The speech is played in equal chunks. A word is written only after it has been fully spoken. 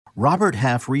Robert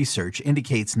Half research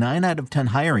indicates 9 out of 10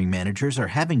 hiring managers are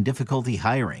having difficulty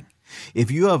hiring.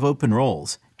 If you have open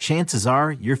roles, chances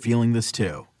are you're feeling this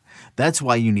too. That's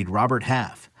why you need Robert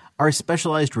Half. Our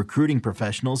specialized recruiting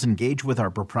professionals engage with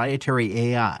our proprietary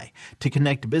AI to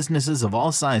connect businesses of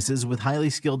all sizes with highly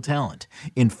skilled talent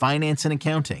in finance and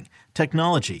accounting,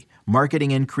 technology,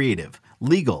 marketing and creative,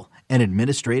 legal, and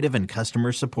administrative and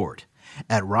customer support.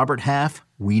 At Robert Half,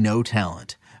 we know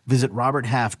talent. Visit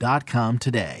roberthalf.com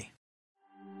today.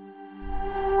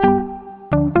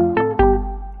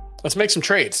 Let's make some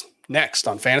trades next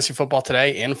on Fantasy Football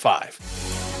Today in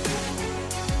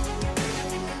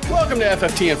 5. Welcome to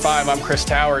FFT in 5. I'm Chris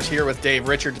Towers here with Dave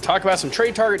Richard to talk about some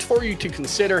trade targets for you to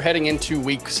consider heading into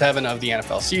Week 7 of the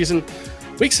NFL season.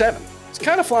 Week 7, it's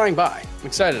kind of flying by. I'm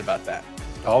excited about that.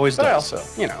 Always but does. I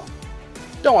also,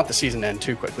 don't want the season to end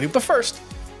too quickly. But first,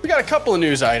 we got a couple of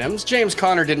news items. James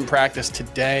Conner didn't practice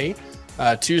today,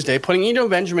 Tuesday, putting Eno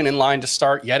Benjamin in line to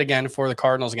start yet again for the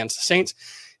Cardinals against the Saints.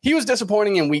 He was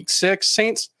disappointing in Week 6.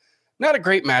 Saints, not a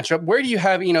great matchup. Where do you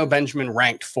have Eno Benjamin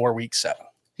ranked for Week 7?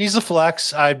 He's a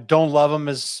flex. I don't love him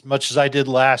as much as I did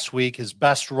last week. His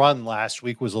best run last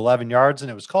week was 11 yards, and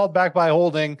it was called back by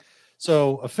holding.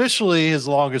 So officially, his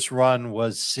longest run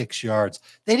was 6 yards.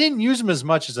 They didn't use him as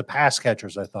much as a pass catcher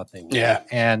as I thought they would. Yeah.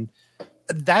 And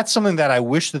that's something that I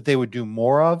wish that they would do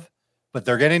more of, but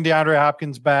they're getting DeAndre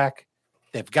Hopkins back.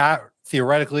 They've got,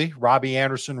 theoretically, Robbie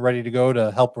Anderson ready to go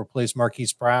to help replace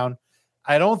Marquise Brown.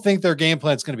 I don't think their game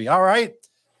plan is going to be, all right,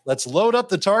 let's load up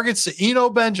the targets to Eno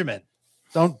Benjamin.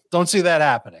 Don't see that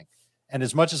happening. And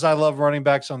as much as I love running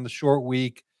backs on the short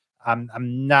week, I'm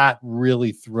not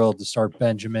really thrilled to start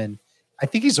Benjamin. I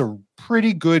think he's a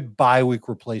pretty good bye week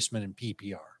replacement in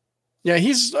PPR. Yeah,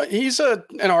 he's an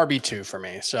RB2 for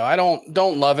me. So I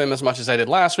don't love him as much as I did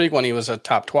last week when he was a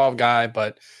top 12 guy,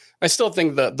 but I still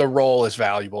think the role is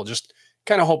valuable. Just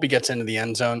kind of hope he gets into the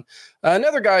end zone.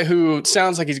 Another guy who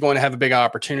sounds like he's going to have a big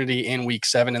opportunity in Week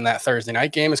 7 in that Thursday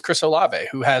night game is Chris Olave,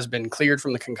 who has been cleared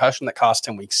from the concussion that cost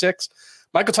him Week 6.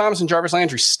 Michael Thomas and Jarvis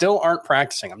Landry still aren't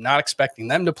practicing. I'm not expecting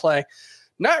them to play.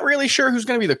 Not really sure who's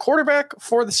going to be the quarterback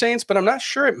for the Saints, but I'm not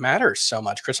sure it matters so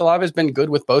much. Chris Olave has been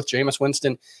good with both Jameis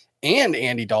Winston and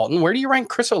Andy Dalton. Where do you rank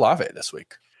Chris Olave this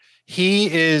week?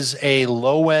 He is a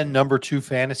low-end number 2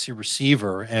 fantasy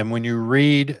receiver, and when you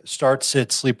read Start,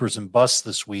 Sit, Sleepers, and Busts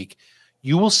this week,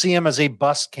 you will see him as a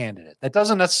bust candidate. That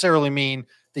doesn't necessarily mean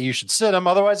that you should sit him.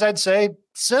 Otherwise, I'd say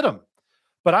sit him.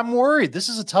 But I'm worried. This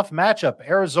is a tough matchup.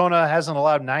 Arizona hasn't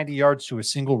allowed 90 yards to a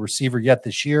single receiver yet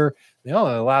this year. They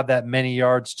only allowed that many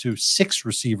yards to 6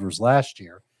 receivers last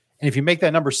year. And if you make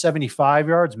that number 75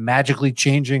 yards, magically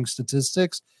changing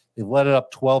statistics, they've let it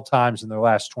up 12 times in their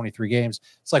last 23 games.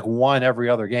 It's like one every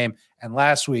other game. And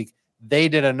last week, they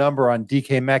did a number on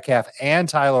DK Metcalf and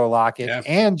Tyler Lockett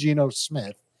and Geno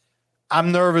Smith.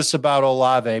 I'm nervous about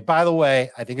Olave. By the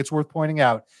way, I think it's worth pointing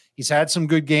out, he's had some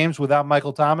good games without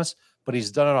Michael Thomas, but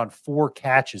he's done it on 4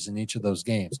 catches in each of those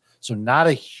games. So not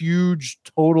a huge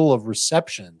total of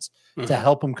receptions to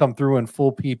help him come through in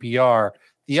full PPR.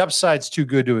 The upside's too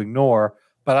good to ignore.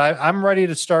 But I'm ready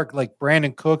to start like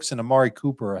Brandon Cooks and Amari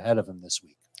Cooper ahead of him this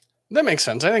week. That makes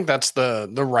sense. I think that's the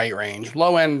right range.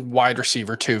 Low end wide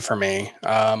receiver 2 for me.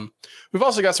 We've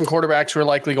also got some quarterbacks who are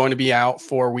likely going to be out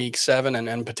for Week 7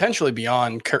 and potentially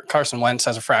beyond. Carson Wentz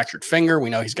has a fractured finger.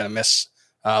 We know he's going to miss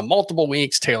multiple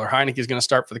weeks. Taylor Heineke is going to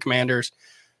start for the Commanders.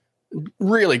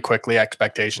 Really quickly,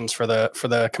 expectations for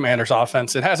the Commanders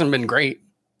offense. It hasn't been great.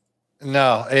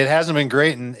 No, it hasn't been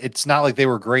great, and it's not like they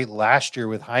were great last year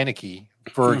with Heineke.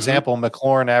 For example,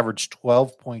 McLaurin averaged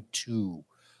 12.2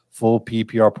 full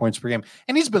PPR points per game,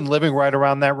 and he's been living right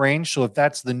around that range. So if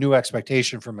that's the new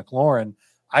expectation for McLaurin,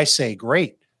 I say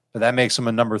great, but that makes him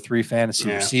a number 3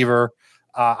 fantasy receiver.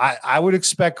 I would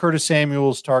expect Curtis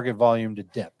Samuel's target volume to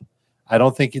dip. I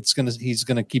don't think he's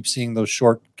going to keep seeing those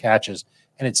short catches,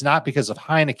 and it's not because of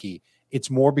Heineke.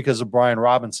 It's more because of Brian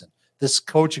Robinson. This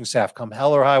coaching staff, come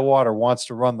hell or high water, wants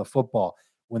to run the football.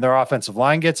 When their offensive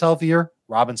line gets healthier,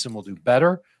 Robinson will do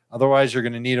better. Otherwise, you're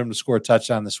going to need him to score a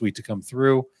touchdown this week to come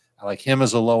through. I like him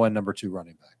as a low-end number 2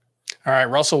 running back. All right,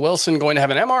 Russell Wilson going to have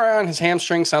an MRI on his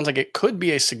hamstring. Sounds like it could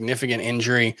be a significant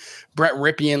injury. Brett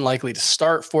Rypien likely to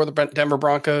start for the Denver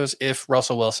Broncos if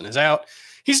Russell Wilson is out.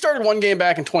 He started one game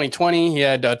back in 2020. He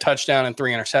had a touchdown and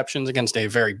 3 interceptions against a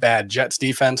very bad Jets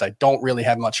defense. I don't really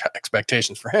have much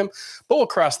expectations for him, but we'll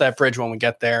cross that bridge when we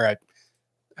get there.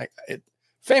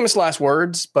 Famous last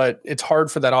words, but it's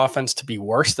hard for that offense to be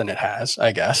worse than it has,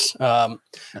 I guess. All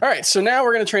right, so now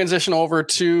we're going to transition over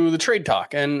to the trade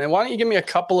talk. And why don't you give me a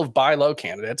couple of buy low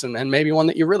candidates and maybe one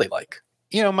that you really like?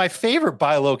 My favorite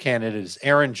buy low candidate is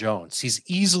Aaron Jones. He's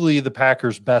easily the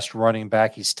Packers' best running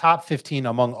back. He's top 15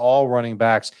 among all running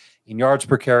backs in yards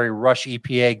per carry, rush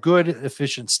EPA, good,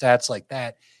 efficient stats like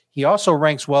that. He also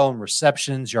ranks well in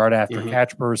receptions, yard after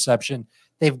catch per reception.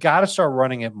 They've got to start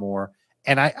running it more.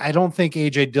 And I don't think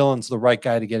A.J. Dillon's the right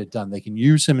guy to get it done. They can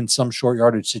use him in some short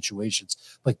yardage situations,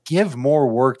 but give more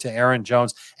work to Aaron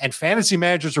Jones. And fantasy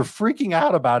managers are freaking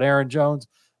out about Aaron Jones.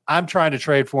 I'm trying to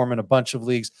trade for him in a bunch of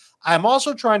leagues. I'm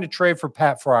also trying to trade for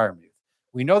Pat Freiermuth.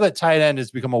 We know that tight end has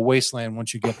become a wasteland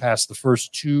once you get past the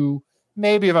first two,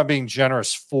 maybe if I'm being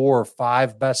generous, 4 or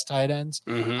 5 best tight ends.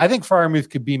 I think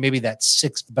Freiermuth could be maybe that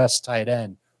 6th best tight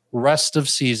end rest of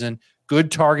season.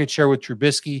 Good target share with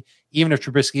Trubisky. Even if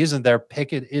Trubisky isn't there,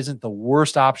 Pickett isn't the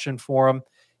worst option for him.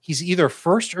 He's either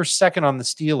first or second on the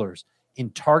Steelers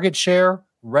in target share,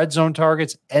 red zone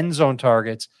targets, end zone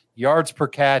targets, yards per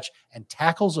catch, and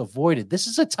tackles avoided. This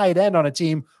is a tight end on a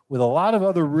team with a lot of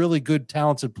other really good,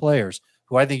 talented players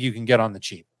who I think you can get on the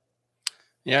cheap.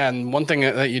 Yeah, and one thing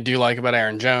that you do like about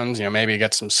Aaron Jones, maybe he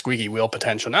got some squeaky wheel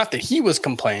potential. Not that he was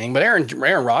complaining, but Aaron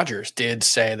Rodgers did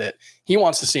say that he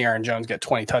wants to see Aaron Jones get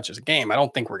 20 touches a game. I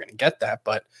don't think we're going to get that,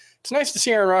 but it's nice to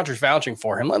see Aaron Rodgers vouching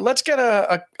for him. Let's get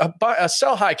a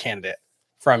sell high candidate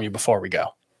from you before we go.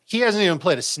 He hasn't even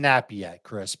played a snap yet,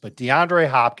 Chris, but DeAndre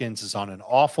Hopkins is on an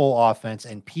awful offense,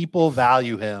 and people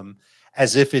value him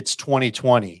as if it's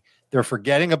 2020. They're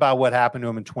forgetting about what happened to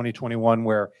him in 2021,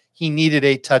 where he needed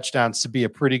 8 touchdowns to be a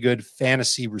pretty good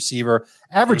fantasy receiver,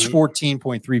 averaged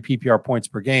 14.3 PPR points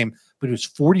per game, but he was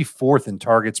 44th in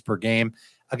targets per game.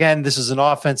 Again, this is an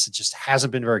offense that just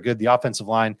hasn't been very good. The offensive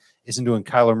line isn't doing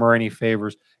Kyler Murray any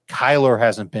favors. Kyler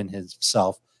hasn't been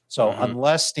himself. So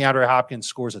unless DeAndre Hopkins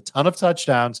scores a ton of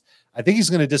touchdowns, I think he's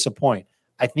going to disappoint.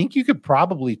 I think you could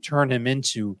probably turn him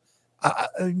into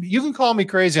you can call me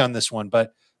crazy on this one,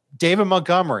 but David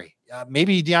Montgomery,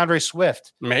 maybe DeAndre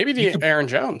Swift. Maybe Aaron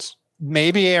Jones.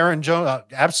 Maybe Aaron Jones.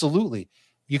 Absolutely.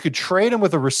 You could trade him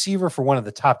with a receiver for one of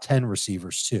the top 10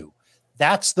 receivers too.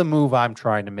 That's the move I'm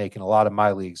trying to make in a lot of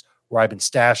my leagues where I've been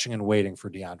stashing and waiting for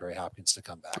DeAndre Hopkins to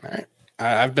come back. All right.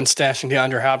 I've been stashing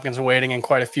DeAndre Hopkins and waiting in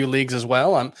quite a few leagues as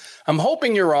well. I'm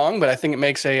hoping you're wrong, but I think it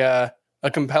makes a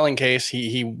compelling case.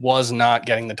 He was not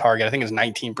getting the target. I think it was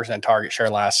 19% target share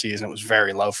last season. It was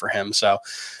very low for him. So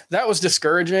that was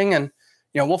discouraging. And,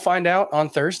 we'll find out on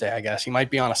Thursday, I guess. He might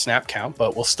be on a snap count,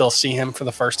 but we'll still see him for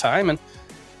the first time. And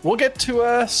we'll get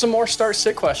to some more start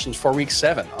sit questions for week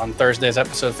 7 on Thursday's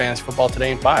episode of Fantasy Football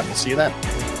Today in 5. We'll see you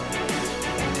then.